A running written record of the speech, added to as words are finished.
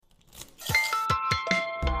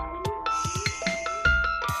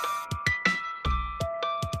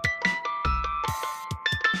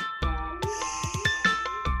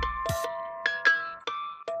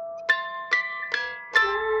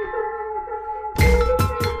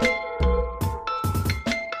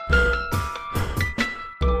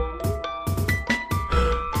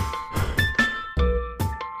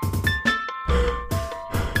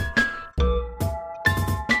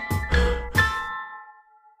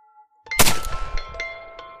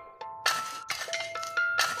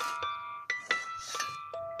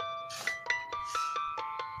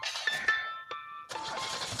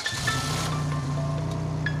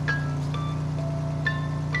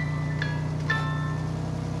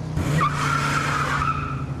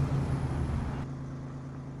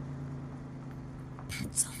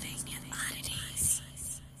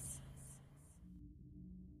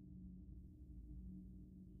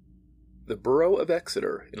The borough of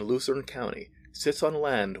Exeter in Lucerne County sits on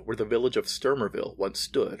land where the village of Sturmerville once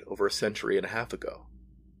stood over a century and a half ago.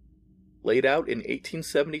 Laid out in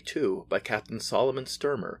 1872 by Captain Solomon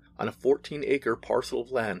Sturmer on a 14-acre parcel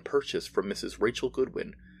of land purchased from Mrs. Rachel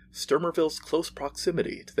Goodwin, Sturmerville's close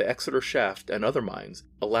proximity to the Exeter Shaft and other mines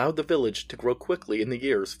allowed the village to grow quickly in the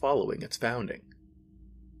years following its founding.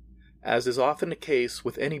 As is often the case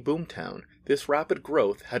with any boomtown, this rapid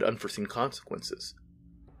growth had unforeseen consequences.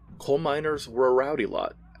 Coal miners were a rowdy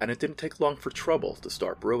lot, and it didn't take long for trouble to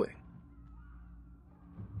start brewing.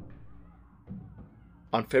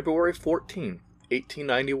 On February 14,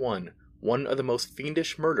 1891, one of the most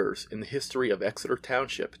fiendish murders in the history of Exeter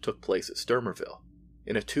Township took place at Sturmerville,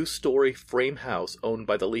 in a 2-story frame house owned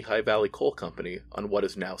by the Lehigh Valley Coal Company on what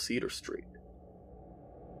is now Cedar Street.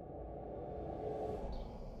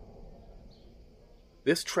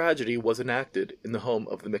 This tragedy was enacted in the home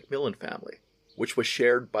of the McMillan family, which was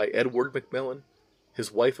shared by Edward McMillan,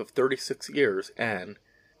 his wife of 36 years, Anne,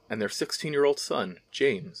 and their 16-year-old son,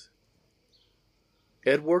 James.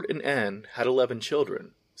 Edward and Anne had 11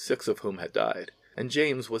 children, 6 of whom had died, and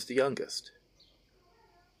James was the youngest.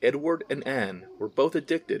 Edward and Anne were both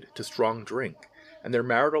addicted to strong drink, and their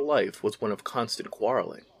marital life was one of constant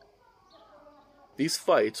quarreling. These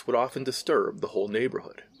fights would often disturb the whole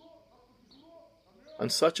neighborhood. On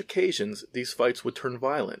such occasions, these fights would turn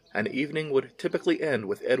violent, and the evening would typically end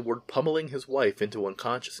with Edward pummeling his wife into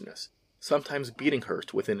unconsciousness, sometimes beating her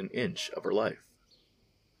to within an inch of her life.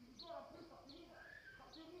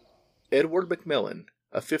 Edward McMillan,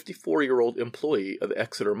 a 54-year-old employee of the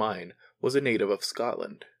Exeter mine, was a native of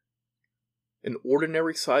Scotland. An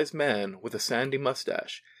ordinary-sized man with a sandy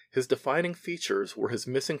mustache, his defining features were his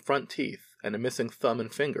missing front teeth and a missing thumb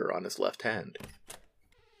and finger on his left hand.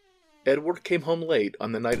 Edward came home late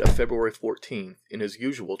on the night of February 14th in his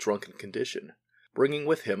usual drunken condition, bringing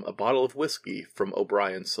with him a bottle of whiskey from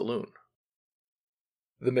O'Brien's saloon.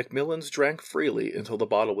 The McMillans drank freely until the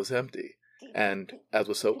bottle was empty, and, as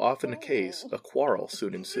was so often the case, a quarrel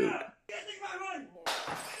soon ensued.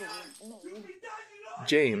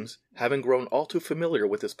 James, having grown all too familiar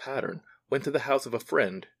with this pattern, went to the house of a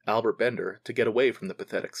friend, Albert Bender, to get away from the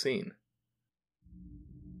pathetic scene.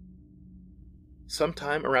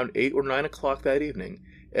 Sometime around 8 or 9 o'clock that evening,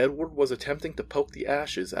 Edward was attempting to poke the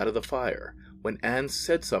ashes out of the fire when Anne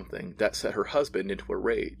said something that set her husband into a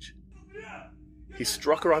rage. He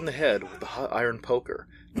struck her on the head with the hot iron poker,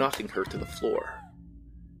 knocking her to the floor.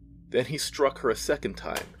 Then he struck her a second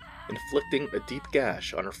time, inflicting a deep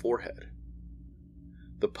gash on her forehead.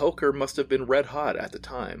 The poker must have been red hot at the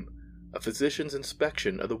time. A physician's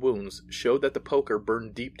inspection of the wounds showed that the poker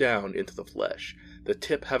burned deep down into the flesh, the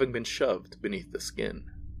tip having been shoved beneath the skin.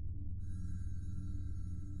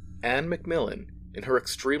 Anne McMillan, in her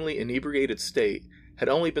extremely inebriated state, had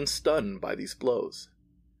only been stunned by these blows.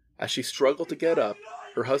 As she struggled to get up,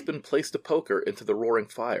 her husband placed the poker into the roaring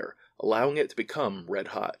fire, allowing it to become red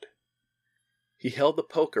hot. He held the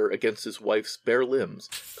poker against his wife's bare limbs,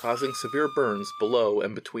 causing severe burns below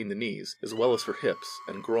and between the knees, as well as her hips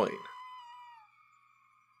and groin.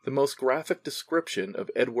 The most graphic description of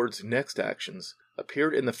Edward's next actions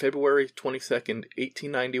appeared in the February 22,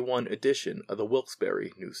 1891 edition of the Wilkes-Barre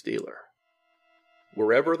News-Dealer.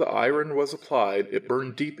 Wherever the iron was applied, it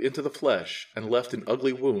burned deep into the flesh and left an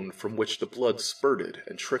ugly wound from which the blood spurted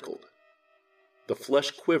and trickled. The flesh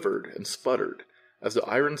quivered and sputtered as the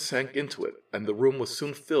iron sank into it, and the room was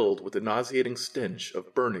soon filled with the nauseating stench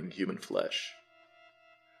of burning human flesh.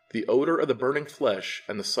 The odor of the burning flesh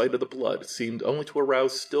and the sight of the blood seemed only to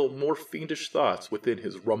arouse still more fiendish thoughts within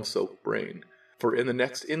his rum-soaked brain, for in the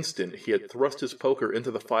next instant he had thrust his poker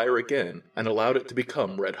into the fire again and allowed it to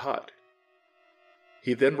become red hot.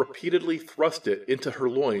 He then repeatedly thrust it into her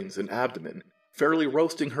loins and abdomen, fairly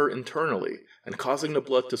roasting her internally and causing the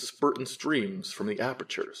blood to spurt in streams from the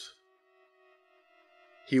apertures.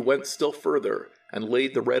 He went still further and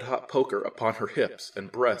laid the red-hot poker upon her hips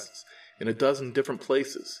and breasts in a dozen different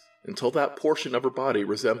places, until that portion of her body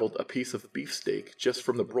resembled a piece of beefsteak just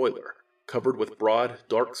from the broiler, covered with broad,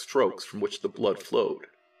 dark strokes from which the blood flowed.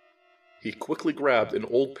 He quickly grabbed an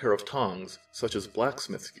old pair of tongs, such as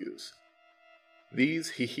blacksmiths use.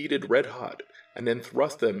 These he heated red-hot, and then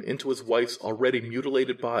thrust them into his wife's already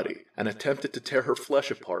mutilated body, and attempted to tear her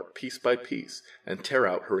flesh apart piece by piece and tear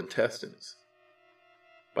out her intestines.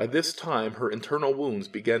 By this time her internal wounds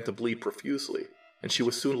began to bleed profusely, and she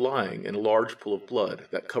was soon lying in a large pool of blood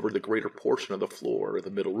that covered the greater portion of the floor of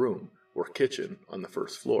the middle room, or kitchen, on the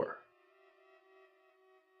first floor.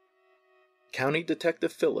 County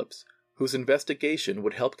Detective Phillips, whose investigation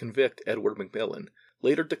would help convict Edward McMillan,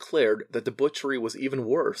 later declared that the butchery was even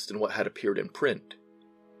worse than what had appeared in print.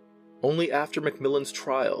 Only after Macmillan's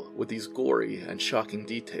trial would these gory and shocking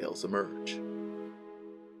details emerge.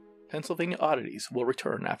 Pennsylvania Oddities will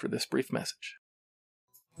return after this brief message.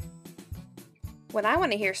 When I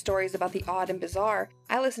want to hear stories about the odd and bizarre,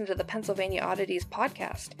 I listen to the Pennsylvania Oddities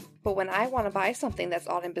podcast. But when I want to buy something that's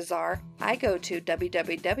odd and bizarre, I go to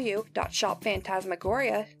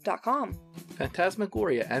www.shopphantasmagoria.com.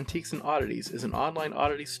 Phantasmagoria Antiques and Oddities is an online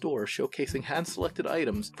oddity store showcasing hand-selected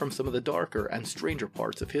items from some of the darker and stranger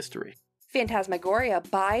parts of history. Phantasmagoria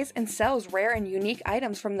buys and sells rare and unique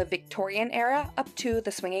items from the Victorian era up to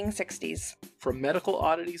the swinging 60s. From medical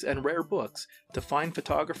oddities and rare books to fine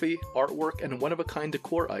photography, artwork, and one-of-a-kind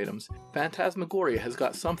decor items, Phantasmagoria has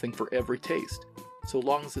got something for every taste, so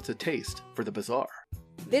long as it's a taste for the bizarre.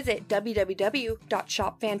 Visit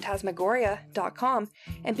www.shopphantasmagoria.com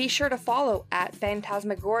and be sure to follow at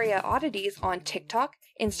Phantasmagoria Oddities on TikTok,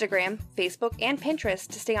 Instagram, Facebook, and Pinterest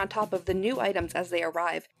to stay on top of the new items as they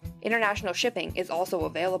arrive. International shipping is also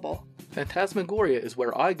available. Phantasmagoria is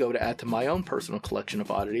where I go to add to my own personal collection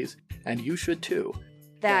of oddities, and you should too.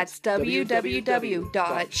 That's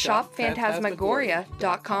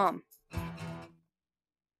www.shopphantasmagoria.com.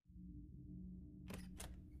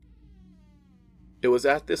 It was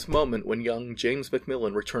at this moment when young James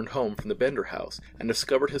Macmillan returned home from the Bender house and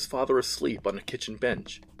discovered his father asleep on a kitchen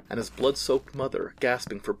bench and his blood-soaked mother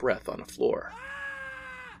gasping for breath on the floor.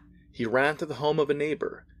 He ran to the home of a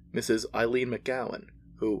neighbor, Mrs. Eileen McGowan,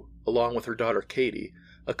 who, along with her daughter Katie,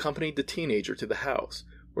 accompanied the teenager to the house,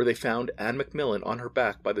 where they found Anne Macmillan on her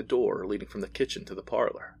back by the door leading from the kitchen to the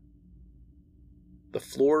parlor. The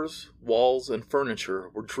floors, walls, and furniture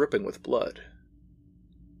were dripping with blood.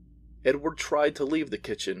 Edward tried to leave the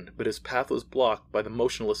kitchen, but his path was blocked by the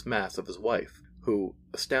motionless mass of his wife, who,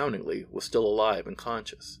 astoundingly, was still alive and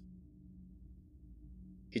conscious.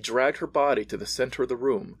 He dragged her body to the center of the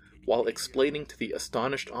room, while explaining to the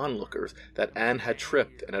astonished onlookers that Anne had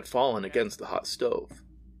tripped and had fallen against the hot stove.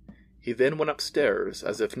 He then went upstairs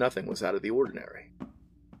as if nothing was out of the ordinary.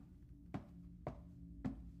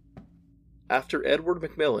 After Edward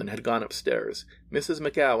Macmillan had gone upstairs, Mrs.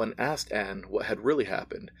 McGowan asked Anne what had really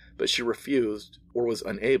happened, but she refused or was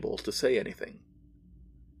unable to say anything.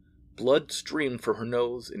 Blood streamed from her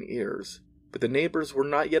nose and ears, but the neighbors were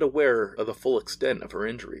not yet aware of the full extent of her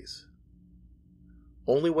injuries.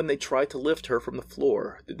 Only when they tried to lift her from the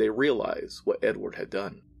floor did they realize what Edward had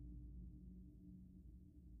done.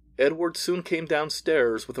 Edward soon came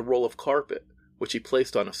downstairs with a roll of carpet, which he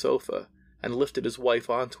placed on a sofa, and lifted his wife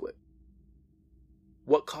onto it.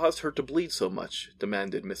 "What caused her to bleed so much?"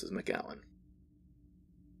 demanded Mrs. McGowan.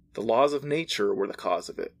 "The laws of nature were the cause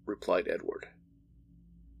of it," replied Edward.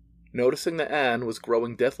 Noticing that Anne was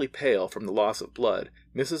growing deathly pale from the loss of blood,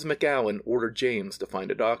 Mrs. McGowan ordered James to find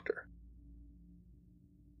a doctor.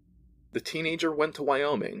 The teenager went to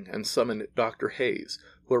Wyoming and summoned Dr. Hayes,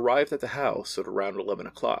 who arrived at the house at around 11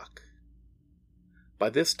 o'clock. By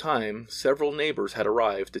this time, several neighbors had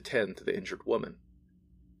arrived to tend to the injured woman.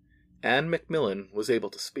 Anne Macmillan was able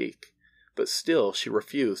to speak, but still she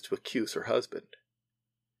refused to accuse her husband.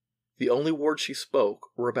 The only words she spoke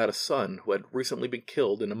were about a son who had recently been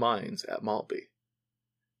killed in the mines at Maltby.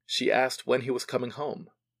 She asked when he was coming home,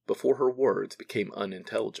 before her words became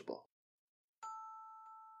unintelligible.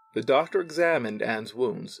 The doctor examined Anne's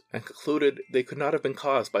wounds and concluded they could not have been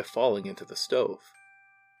caused by falling into the stove.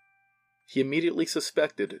 He immediately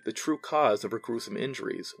suspected the true cause of her gruesome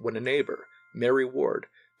injuries when a neighbor, Mary Ward,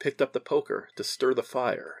 picked up the poker to stir the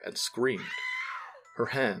fire and screamed. Her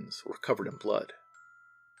hands were covered in blood.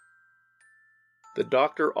 The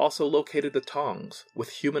doctor also located the tongs with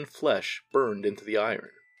human flesh burned into the iron.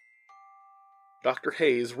 Dr.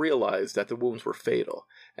 Hayes realized that the wounds were fatal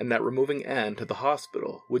and that removing Anne to the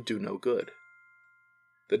hospital would do no good.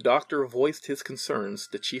 The doctor voiced his concerns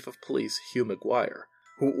to Chief of Police Hugh McGuire,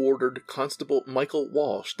 who ordered Constable Michael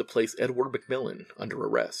Walsh to place Edward Macmillan under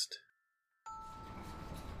arrest.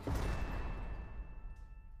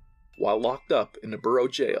 While locked up in the borough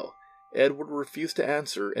jail, Edward refused to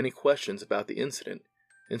answer any questions about the incident,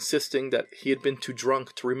 insisting that he had been too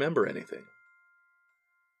drunk to remember anything.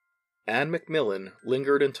 Anne Macmillan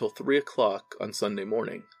lingered until 3 o'clock on Sunday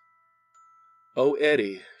morning. "Oh,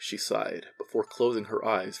 Eddie," she sighed, before closing her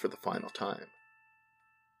eyes for the final time.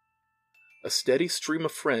 A steady stream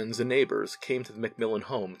of friends and neighbors came to the Macmillan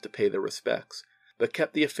home to pay their respects, but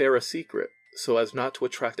kept the affair a secret so as not to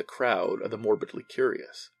attract a crowd of the morbidly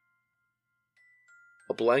curious.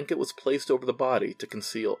 A blanket was placed over the body to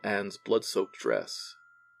conceal Anne's blood-soaked dress.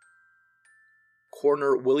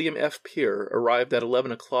 Coroner William F. Peer arrived at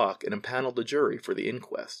 11 o'clock and impaneled the jury for the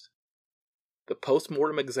inquest. The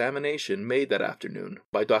post-mortem examination made that afternoon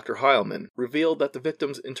by Dr. Heilman revealed that the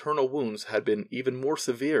victim's internal wounds had been even more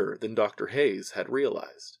severe than Dr. Hayes had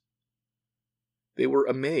realized. They were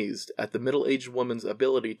amazed at the middle-aged woman's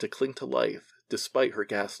ability to cling to life despite her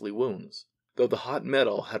ghastly wounds, though the hot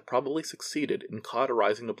metal had probably succeeded in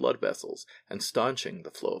cauterizing the blood vessels and staunching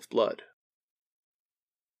the flow of blood.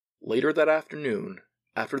 Later that afternoon,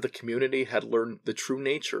 after the community had learned the true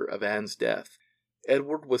nature of Anne's death,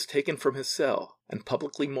 Edward was taken from his cell and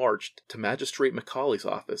publicly marched to Magistrate Macaulay's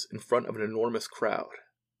office in front of an enormous crowd.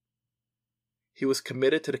 He was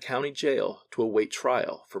committed to the county jail to await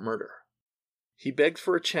trial for murder. He begged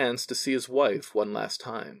for a chance to see his wife one last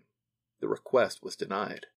time. The request was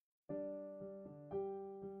denied.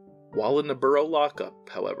 While in the borough lockup,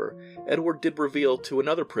 however, Edward did reveal to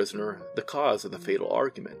another prisoner the cause of the fatal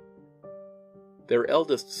argument. Their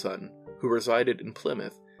eldest son, who resided in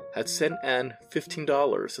Plymouth, had sent Anne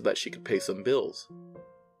 $15 so that she could pay some bills.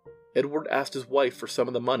 Edward asked his wife for some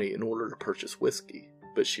of the money in order to purchase whiskey,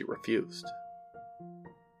 but she refused.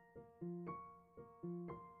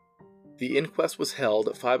 The inquest was held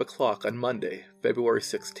at 5 o'clock on Monday, February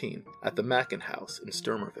 16th, at the Mackin House in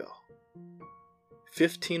Sturmerville.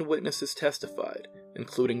 15 witnesses testified,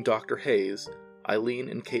 including Dr. Hayes, Eileen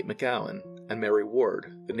and Kate McGowan, and Mary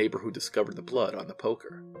Ward, the neighbor who discovered the blood on the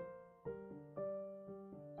poker.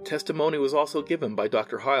 Testimony was also given by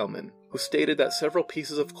Dr. Heilman, who stated that several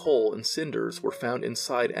pieces of coal and cinders were found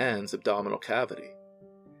inside Anne's abdominal cavity.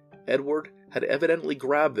 Edward had evidently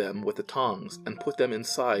grabbed them with the tongs and put them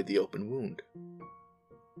inside the open wound.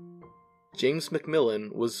 James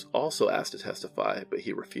McMillan was also asked to testify, but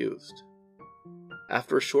he refused.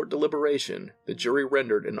 After a short deliberation, the jury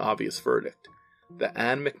rendered an obvious verdict, that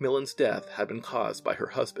Anne McMillan's death had been caused by her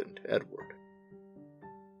husband, Edward.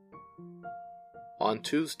 On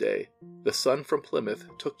Tuesday, the son from Plymouth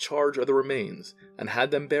took charge of the remains and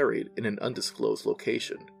had them buried in an undisclosed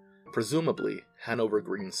location, presumably Hanover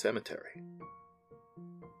Green Cemetery.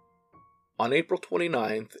 On April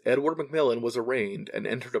 29th, Edward McMillan was arraigned and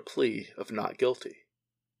entered a plea of not guilty.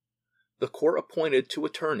 The court appointed 2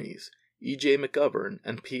 attorneys, E.J. McGovern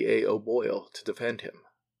and P.A. O'Boyle, to defend him.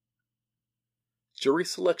 Jury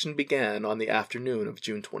selection began on the afternoon of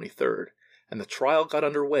June 23rd, and the trial got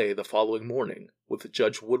underway the following morning, with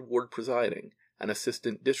Judge Woodward presiding and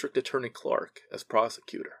Assistant District Attorney Clark as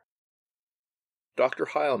prosecutor. Dr.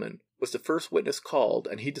 Heilman was the first witness called,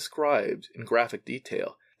 and he described, in graphic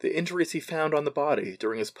detail, the injuries he found on the body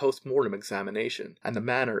during his post-mortem examination and the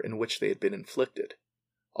manner in which they had been inflicted,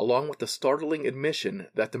 along with the startling admission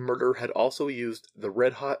that the murderer had also used the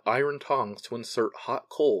red-hot iron tongs to insert hot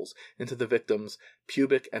coals into the victim's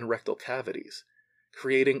pubic and rectal cavities,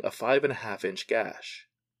 creating a 5.5-inch gash.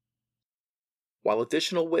 While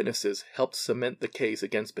additional witnesses helped cement the case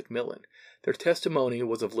against McMillan, their testimony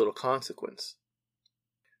was of little consequence.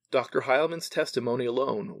 Dr. Heilman's testimony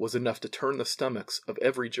alone was enough to turn the stomachs of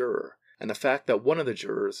every juror, and the fact that one of the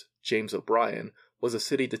jurors, James O'Brien, was a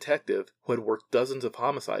city detective who had worked dozens of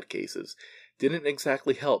homicide cases didn't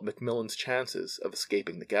exactly help McMillan's chances of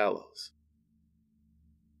escaping the gallows.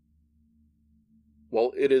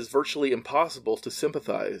 While it is virtually impossible to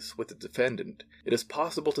sympathize with the defendant, it is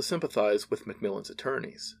possible to sympathize with McMillan's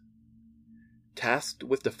attorneys. Tasked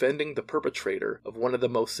with defending the perpetrator of one of the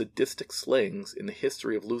most sadistic slayings in the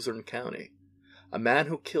history of Luzerne County, a man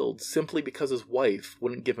who killed simply because his wife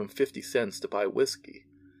wouldn't give him 50 cents to buy whiskey,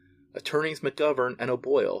 attorneys McGovern and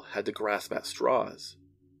O'Boyle had to grasp at straws.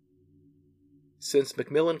 Since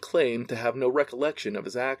McMillan claimed to have no recollection of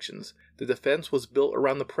his actions, the defense was built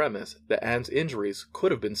around the premise that Anne's injuries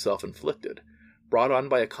could have been self-inflicted, brought on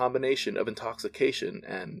by a combination of intoxication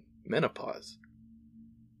and menopause.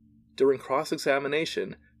 During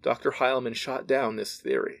cross-examination, Dr. Heilman shot down this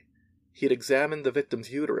theory. He had examined the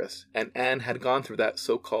victim's uterus, and Anne had gone through that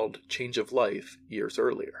so-called change of life years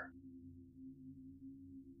earlier.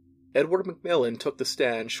 Edward McMillan took the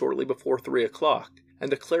stand shortly before 3 o'clock and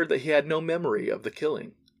declared that he had no memory of the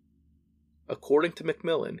killing. According to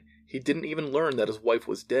McMillan, he didn't even learn that his wife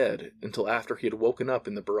was dead until after he had woken up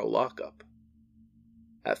in the borough lockup.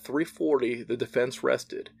 At 3:40, the defense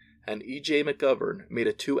rested, and E.J. McGovern made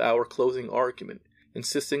a 2-hour closing argument,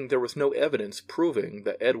 insisting there was no evidence proving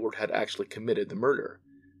that Edward had actually committed the murder.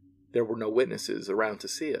 There were no witnesses around to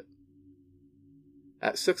see it.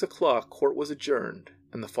 At 6 o'clock, court was adjourned,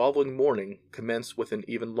 and the following morning commenced with an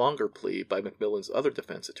even longer plea by McMillan's other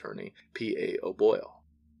defense attorney, P.A. O'Boyle.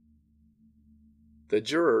 The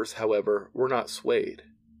jurors, however, were not swayed.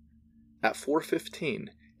 At 4:15,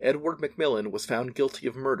 Edward McMillan was found guilty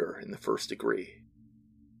of murder in the first degree.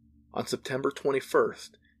 On September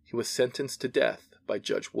 21st, he was sentenced to death by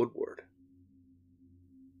Judge Woodward.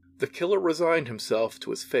 The killer resigned himself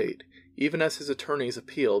to his fate, even as his attorneys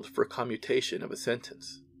appealed for a commutation of his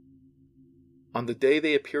sentence. On the day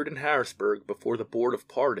they appeared in Harrisburg before the Board of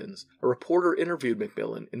Pardons, a reporter interviewed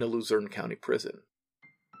McMillan in a Luzerne County prison.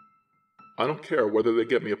 "I don't care whether they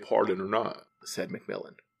get me a pardon or not," said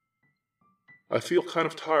McMillan. "I feel kind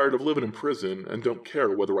of tired of living in prison and don't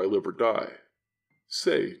care whether I live or die.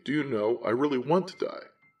 Say, do you know, I really want to die.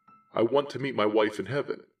 I want to meet my wife in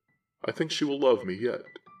heaven. I think she will love me yet."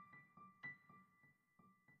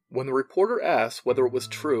 When the reporter asked whether it was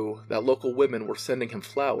true that local women were sending him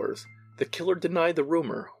flowers, the killer denied the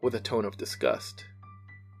rumor with a tone of disgust.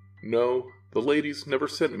 "No, the ladies never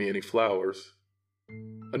sent me any flowers.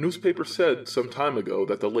 A newspaper said some time ago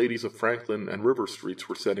that the ladies of Franklin and River Streets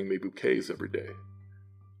were sending me bouquets every day.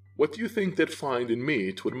 What do you think they'd find in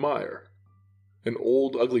me to admire? An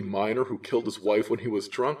old, ugly miner who killed his wife when he was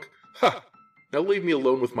drunk? Ha! Now leave me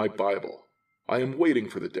alone with my Bible. I am waiting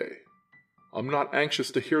for the day. I'm not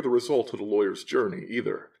anxious to hear the result of the lawyer's journey,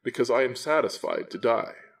 either, because I am satisfied to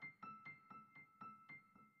die."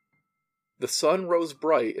 The sun rose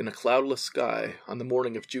bright in a cloudless sky on the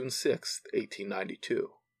morning of June 6,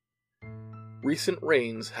 1892. Recent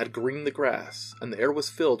rains had greened the grass, and the air was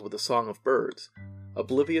filled with the song of birds,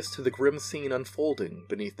 oblivious to the grim scene unfolding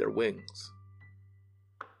beneath their wings.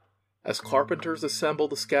 As carpenters assembled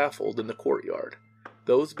the scaffold in the courtyard,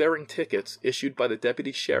 those bearing tickets issued by the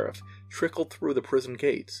deputy sheriff trickled through the prison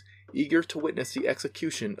gates, eager to witness the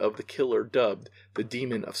execution of the killer dubbed the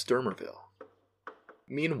Demon of Sturmerville.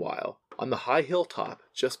 Meanwhile, on the high hilltop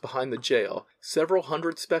just behind the jail, several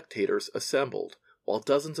hundred spectators assembled, while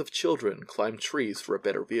dozens of children climbed trees for a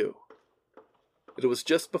better view. It was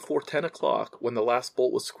just before 10 o'clock when the last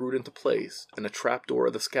bolt was screwed into place and a trapdoor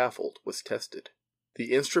of the scaffold was tested.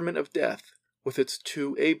 The instrument of death, with its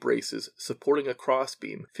 2 A-braces supporting a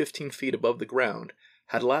crossbeam 15 feet above the ground,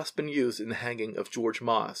 had last been used in the hanging of George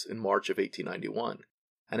Moss in March of 1891,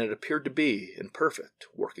 and it appeared to be in perfect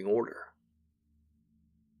working order.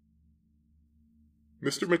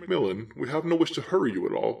 "Mr. McMillan, we have no wish to hurry you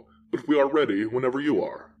at all, but we are ready whenever you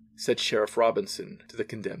are," said Sheriff Robinson to the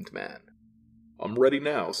condemned man. "I'm ready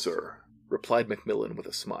now, sir," replied McMillan with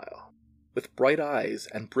a smile. With bright eyes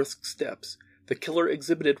and brisk steps, the killer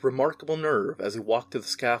exhibited remarkable nerve as he walked to the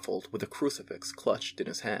scaffold with a crucifix clutched in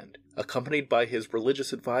his hand, accompanied by his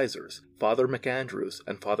religious advisors, Father McAndrews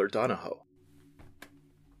and Father Donahoe.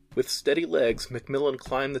 With steady legs, McMillan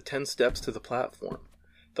climbed the 10 steps to the platform,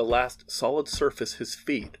 the last solid surface his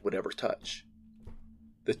feet would ever touch.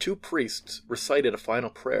 The 2 priests recited a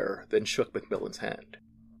final prayer, then shook McMillan's hand.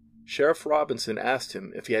 Sheriff Robinson asked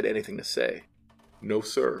him if he had anything to say. "No,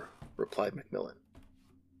 sir," replied McMillan.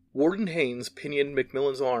 Warden Haynes pinioned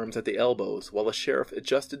McMillan's arms at the elbows while the sheriff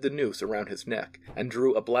adjusted the noose around his neck and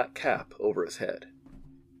drew a black cap over his head.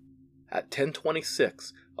 At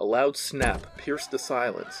 10:26, a loud snap pierced the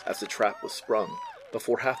silence as the trap was sprung,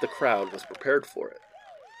 before half the crowd was prepared for it.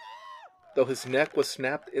 Though his neck was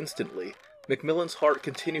snapped instantly, McMillan's heart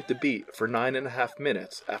continued to beat for 9.5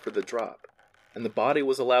 minutes after the drop, and the body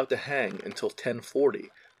was allowed to hang until 10:40,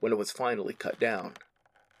 when it was finally cut down.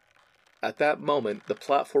 At that moment, the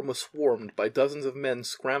platform was swarmed by dozens of men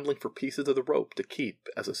scrambling for pieces of the rope to keep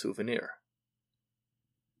as a souvenir.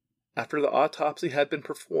 After the autopsy had been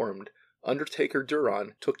performed, Undertaker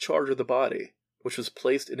Duron took charge of the body, which was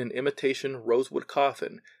placed in an imitation rosewood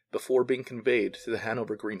coffin before being conveyed to the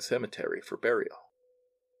Hanover Green Cemetery for burial.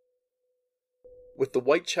 With the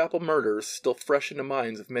Whitechapel murders still fresh in the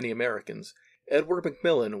minds of many Americans, Edward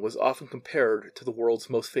McMillan was often compared to the world's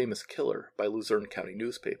most famous killer by Luzerne County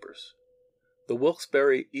newspapers. The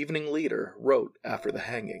Wilkes-Barre Evening Leader wrote after the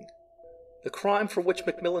hanging, "The crime for which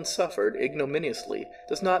McMillan suffered ignominiously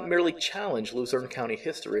does not merely challenge Luzerne County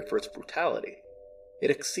history for its brutality.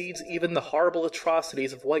 It exceeds even the horrible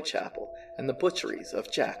atrocities of Whitechapel and the butcheries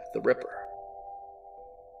of Jack the Ripper."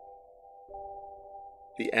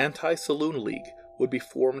 The Anti-Saloon League would be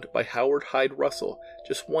formed by Howard Hyde Russell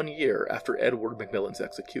just 1 year after Edward McMillan's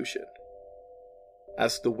execution.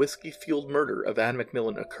 As the whiskey-fueled murder of Anne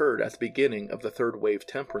McMillan occurred at the beginning of the third wave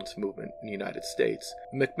temperance movement in the United States,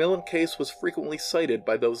 the McMillan case was frequently cited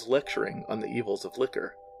by those lecturing on the evils of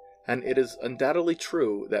liquor, and it is undoubtedly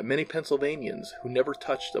true that many Pennsylvanians who never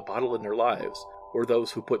touched a bottle in their lives, or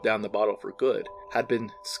those who put down the bottle for good, had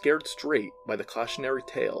been scared straight by the cautionary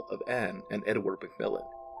tale of Anne and Edward McMillan,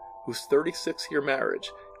 whose 36-year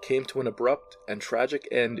marriage came to an abrupt and tragic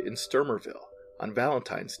end in Sturmerville on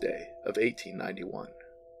Valentine's Day of 1891.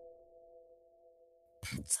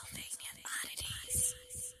 Pennsylvania Oddities.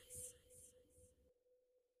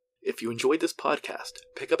 If you enjoyed this podcast,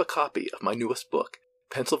 pick up a copy of my newest book,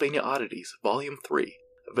 Pennsylvania Oddities, Volume 3,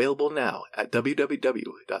 available now at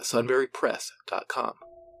www.sunburypress.com.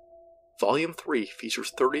 Volume 3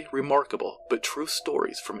 features 30 remarkable but true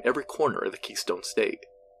stories from every corner of the Keystone State.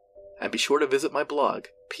 And be sure to visit my blog,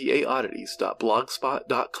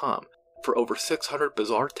 paoddities.blogspot.com, for over 600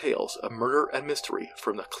 bizarre tales of murder and mystery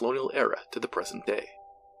from the colonial era to the present day.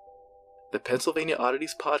 The Pennsylvania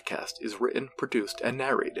Oddities podcast is written, produced, and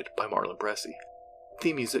narrated by Marlon Bressi.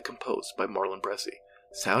 Theme music composed by Marlon Bressi.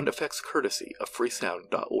 Sound effects courtesy of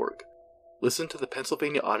freesound.org. Listen to the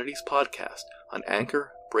Pennsylvania Oddities podcast on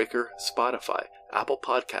Anchor, Breaker, Spotify, Apple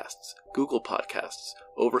Podcasts, Google Podcasts,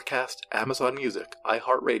 Overcast, Amazon Music,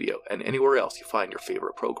 iHeartRadio, and anywhere else you find your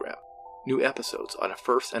favorite program. New episodes on the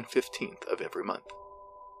 1st and 15th of every month.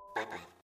 Bye-bye.